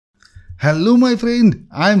Hello my friend,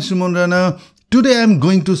 I am Shimon Rana. Today I am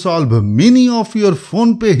going to solve many of your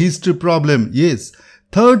PhonePe history problem. Yes,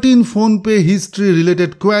 13 PhonePe history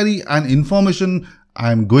related query and information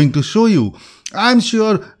I am going to show you. I am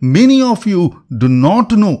sure many of you do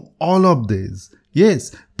not know all of this.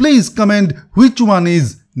 Yes, please comment which one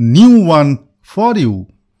is new one for you.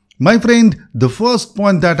 My friend, the first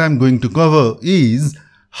point that I am going to cover is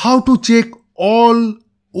how to check all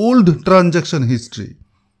old transaction history.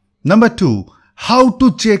 Number 2, how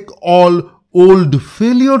to check all old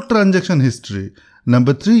failure transaction history.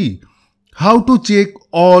 Number 3, how to check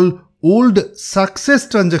all old success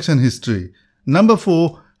transaction history. Number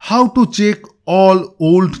 4, how to check all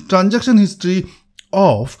old transaction history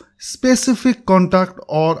of specific contact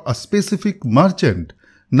or a specific merchant.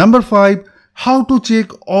 Number 5, how to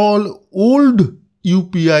check all old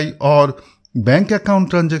UPI or bank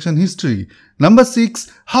account transaction history. Number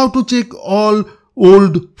 6, how to check all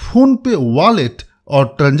old PhonePe wallet or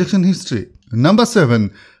transaction history. Number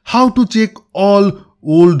 7, how to check all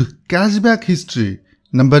old cashback history.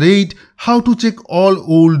 Number 8, how to check all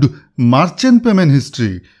old merchant payment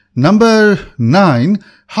history. Number 9,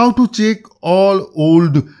 how to check all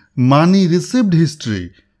old money received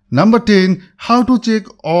history. Number 10, how to check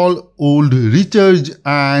all old recharge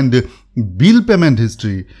and bill payment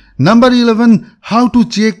history. Number 11, how to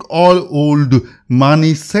check all old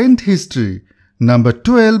money sent history. Number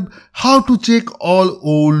 12, how to check all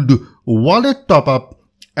old wallet top-up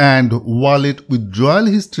and wallet withdrawal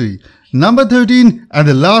history. Number 13, and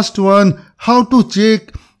the last one, how to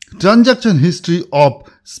check transaction history of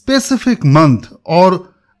specific month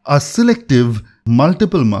or a selective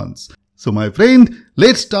multiple months. So my friend,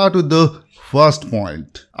 let's start with the first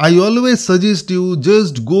point. I always suggest you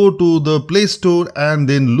just go to the Play Store and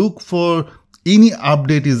then look for any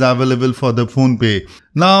update is available for the PhonePe.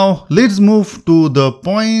 Now let's move to the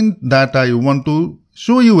point that I want to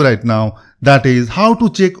show you right now, that is how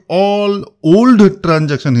to check all old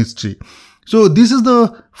transaction history. So this is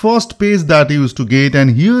the first page that you used to get,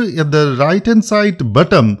 and here at the right hand side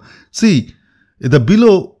bottom, see the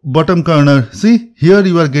below bottom corner, see here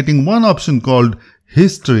you are getting one option called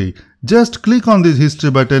history. Just click on this history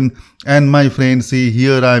button and my friend, see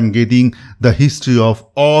here I am getting the history of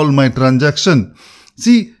all my transaction.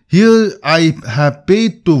 See here I have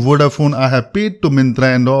paid to Vodafone, I have paid to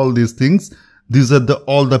Myntra and all these things. These are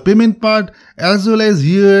all the payment part, as well as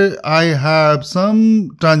here I have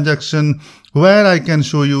some transaction where I can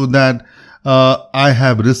show you that I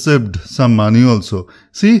have received some money also.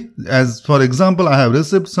 See, as for example, I have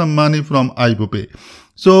received some money from iPay.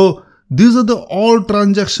 So these are the all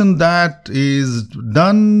transaction that is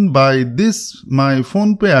done by this my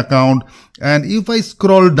PhonePe account, and if I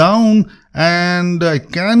scroll down and I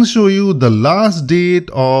can show you the last date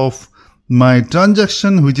of my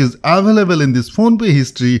transaction which is available in this PhonePe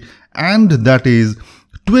history, and that is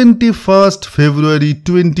 21st February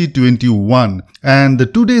 2021, and the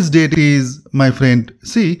today's date is, my friend,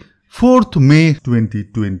 see 4th May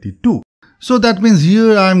 2022. So that means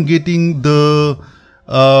here I am getting the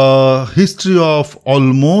history of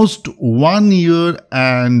almost 1 year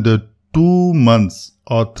and 2 months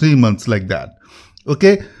or 3 months like that.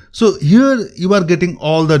 Okay, so here you are getting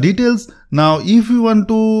all the details. Now if you want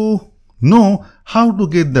to know how to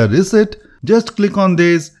get the receipt, just click on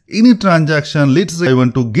this any transaction. Let's say I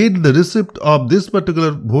want to get the receipt of this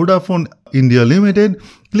particular Vodafone India Limited.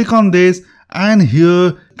 Click on this and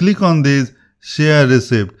here click on this share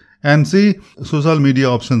receipt, and see social media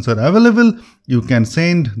options are available. You can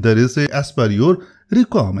send the receipt as per your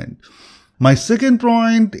requirement. My second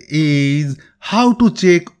point is how to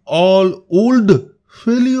check all old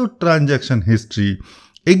failure transaction history.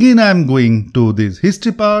 Again I am going to this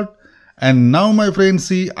history part, and now my friends,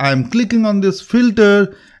 see I am clicking on this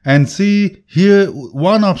filter and see here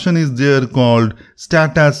one option is there called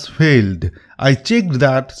status failed. I checked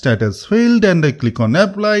that status failed and I click on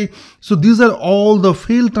apply. So these are all the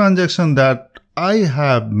failed transactions that I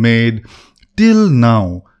have made till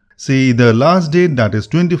now. See the last date, that is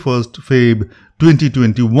 21st Feb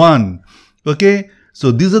 2021. Okay,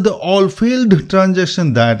 so these are the all failed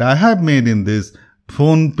transactions that I have made in this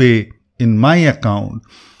PhonePe in my account.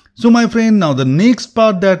 So my friend, now the next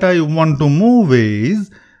part that I want to move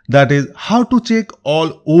is, that is how to check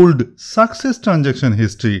all old success transaction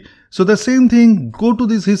history. So the same thing, go to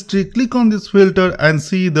this history, click on this filter and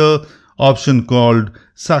see the option called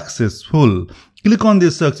successful. Click on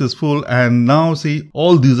this successful and now see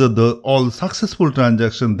all these are the all successful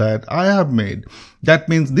transactions that I have made. That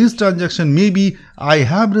means this transaction maybe I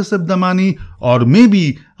have received the money or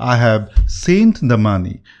maybe I have sent the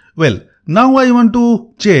money. Well, Now I want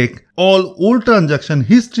to check all old transaction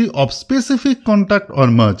history of specific contact or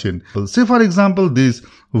merchant. Say for example this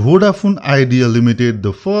Vodafone Idea Limited,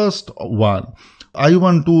 the first one. I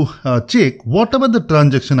want to check whatever the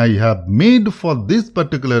transaction I have made for this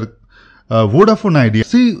particular Vodafone Idea.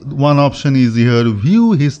 See, one option is here,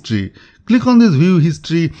 view history. Click on this view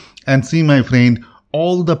history and see, my friend,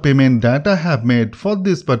 all the payment that I have made for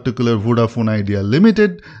this particular Vodafone Idea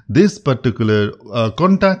Limited, this particular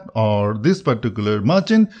contact or this particular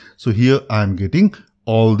merchant. So here I am getting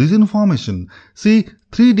all this information. See,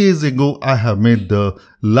 3 days ago I have made the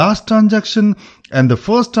last transaction, and the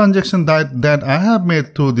first transaction that I have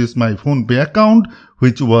made through this my PhonePe account,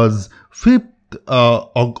 which was 5th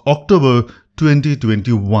October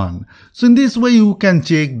 2021. So in this way you can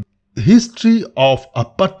check history of a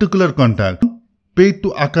particular contact. Paid to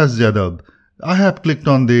Akash Yadav. I have clicked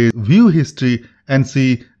on the view history and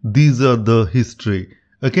see these are the history.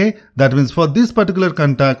 Okay, that means for this particular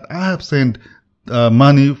contact I have sent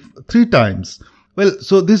money 3 times. Well,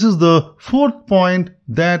 so this is the 4th point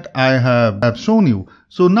that I have shown you.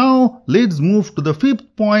 So now let's move to the 5th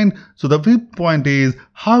point. So the 5th point is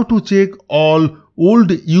how to check all old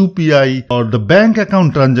UPI or the bank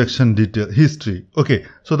account transaction detail history. Okay,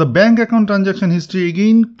 so the bank account transaction history,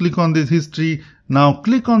 again click on this history. Now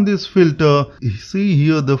click on this filter. See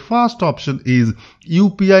here the first option is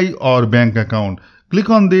UPI or bank account. Click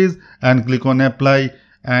on this and click on apply,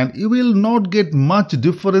 and you will not get much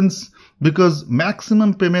difference because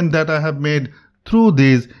maximum payment that I have made through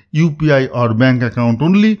this UPI or bank account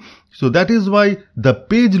only. So that is why the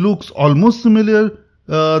page looks almost similar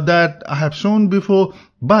that I have shown before,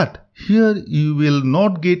 but here you will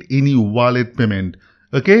not get any wallet payment.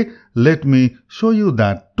 Okay, let me show you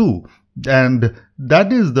that too. And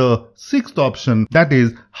that is the 6th option, that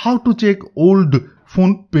is how to check old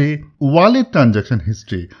PhonePe wallet transaction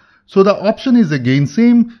history. So the option is again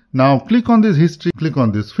same. Now click on this history, click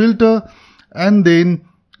on this filter, and then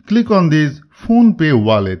click on this PhonePe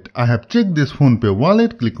wallet. I have checked this PhonePe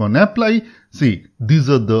wallet, click on apply. See, these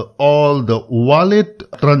are all the wallet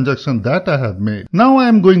transactions that I have made. Now I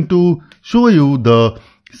am going to show you the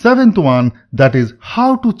 7th one, that is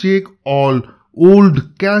how to check all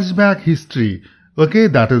old cashback history. Okay,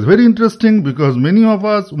 that is very interesting because many of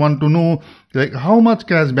us want to know like how much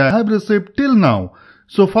cashback I have received till now.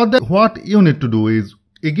 So for that, what you need to do is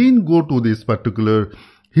again go to this particular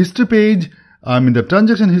history page. I'm in the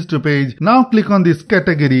transaction history page. Now click on this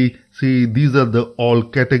category. See, these are the all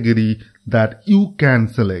category that you can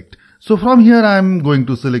select. So from here I'm going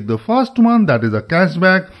to select the first one, that is a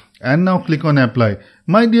cashback, and now click on apply.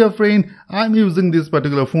 My dear friend, I'm using this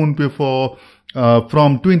particular PhonePe for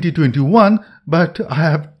from 2021, but I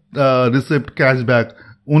have received cashback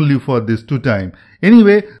only for this 2 times.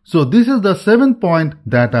 Anyway, so this is the 7th point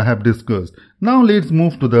that I have discussed. Now let's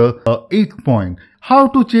move to the 8th point. How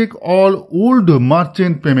to check all old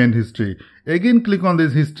merchant payment history. Again click on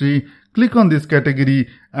this history, click on this category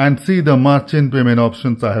and see the merchant payment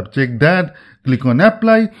options. I have checked that. Click on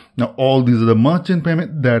apply. Now all these are the merchant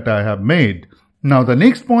payment that I have made. Now the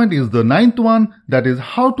next point is the 9th one, that is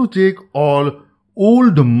how to check all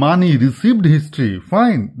old money received history.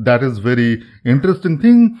 Fine, that is very interesting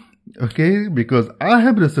thing. Okay, because I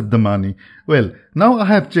have received the money. Well, now I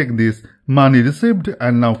have checked this money received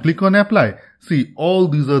and now click on apply. See, all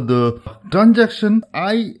these are the transactions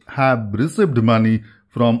I have received money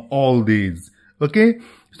from all these. Okay,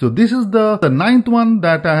 so this is the 9th one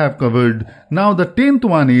that I have covered. Now the 10th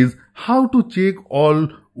one is how to check all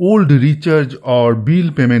old recharge or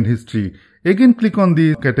bill payment history. Again click on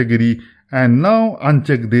the category and now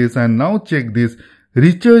uncheck this and now check this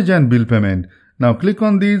recharge and bill payment. Now click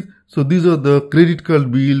on these. So these are the credit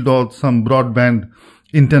card bill or some broadband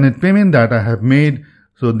internet payment that I have made.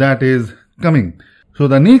 So that is coming. So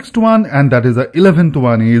the next one, and that is the 11th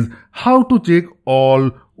one, is how to check all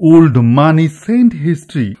old money sent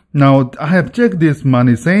history. Now I have checked this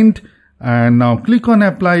money sent and now click on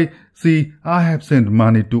apply. See, I have sent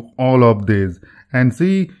money to all of these, and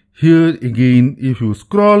see here again if you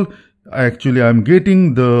scroll, actually I'm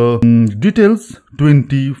getting the details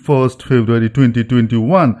 21st February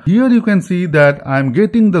 2021. Here you can see that I'm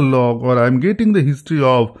getting the log, or I'm getting the history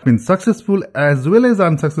of been successful as well as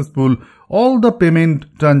unsuccessful, all the payment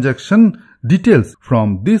transaction details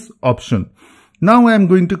from this option. Now I am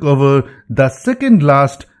going to cover the second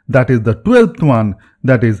last, that is the 12th one,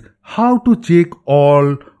 that is how to check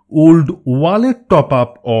all old wallet top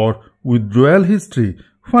up or withdrawal history.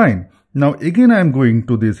 Fine. Now again I am going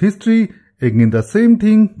to this history, again the same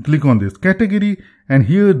thing, click on this category and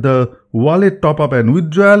here the wallet top up and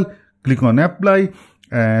withdrawal, click on apply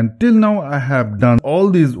And till now I have done all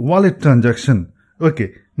these wallet transaction.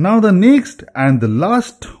 Okay, now the next and the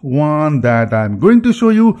last one that I'm going to show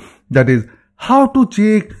you, that is how to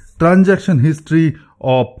check transaction history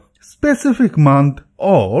of specific month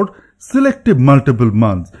or selective multiple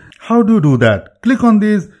months. How do you do that? Click on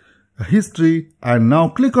this history and now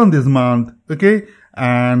click on this month. Okay,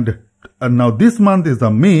 and now this month is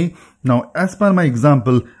the May. Now as per my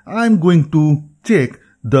example, I'm going to check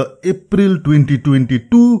the April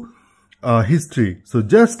 2022 history. So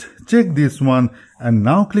just check this one and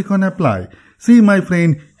now click on apply. See my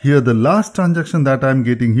friend, here the last transaction that I'm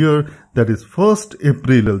getting here, that is 1st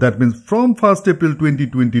April. That means from 1st April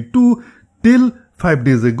 2022 till 5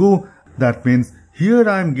 days ago. That means here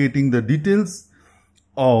I'm getting the details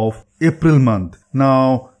of April month.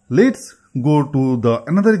 Now let's go to the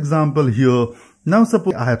another example here. Now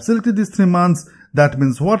suppose I have selected these 3 months. That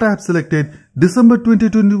means what I have selected: December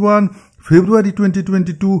 2021, February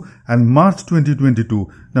 2022 and March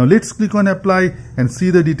 2022. Now let's click on apply and see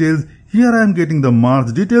the details. Here I am getting the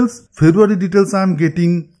March details, February details I am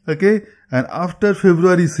getting, okay, and after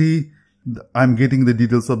February see I am getting the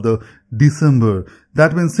details of the December.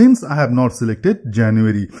 That means since I have not selected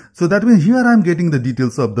January, so that means here I am getting the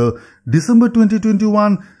details of the December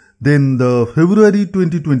 2021, then the February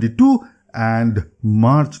 2022 and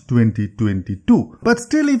March 2022. But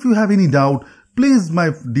still, if you have any doubt, please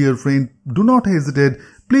my dear friend, do not hesitate.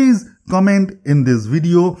 Please comment in this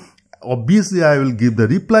video. Obviously I will give the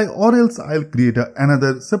reply, or else I'll create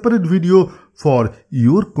another separate video for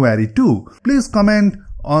your query too. Please comment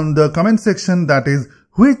on the comment section, that is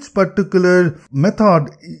which particular method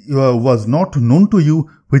was not known to you,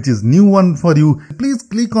 which is new one for you. Please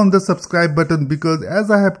click on the subscribe button, because as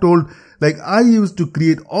I have told, like I used to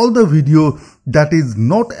create all the video that is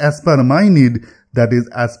not as per my need, that is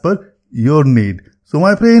as per your need. So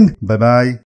my friend, bye bye.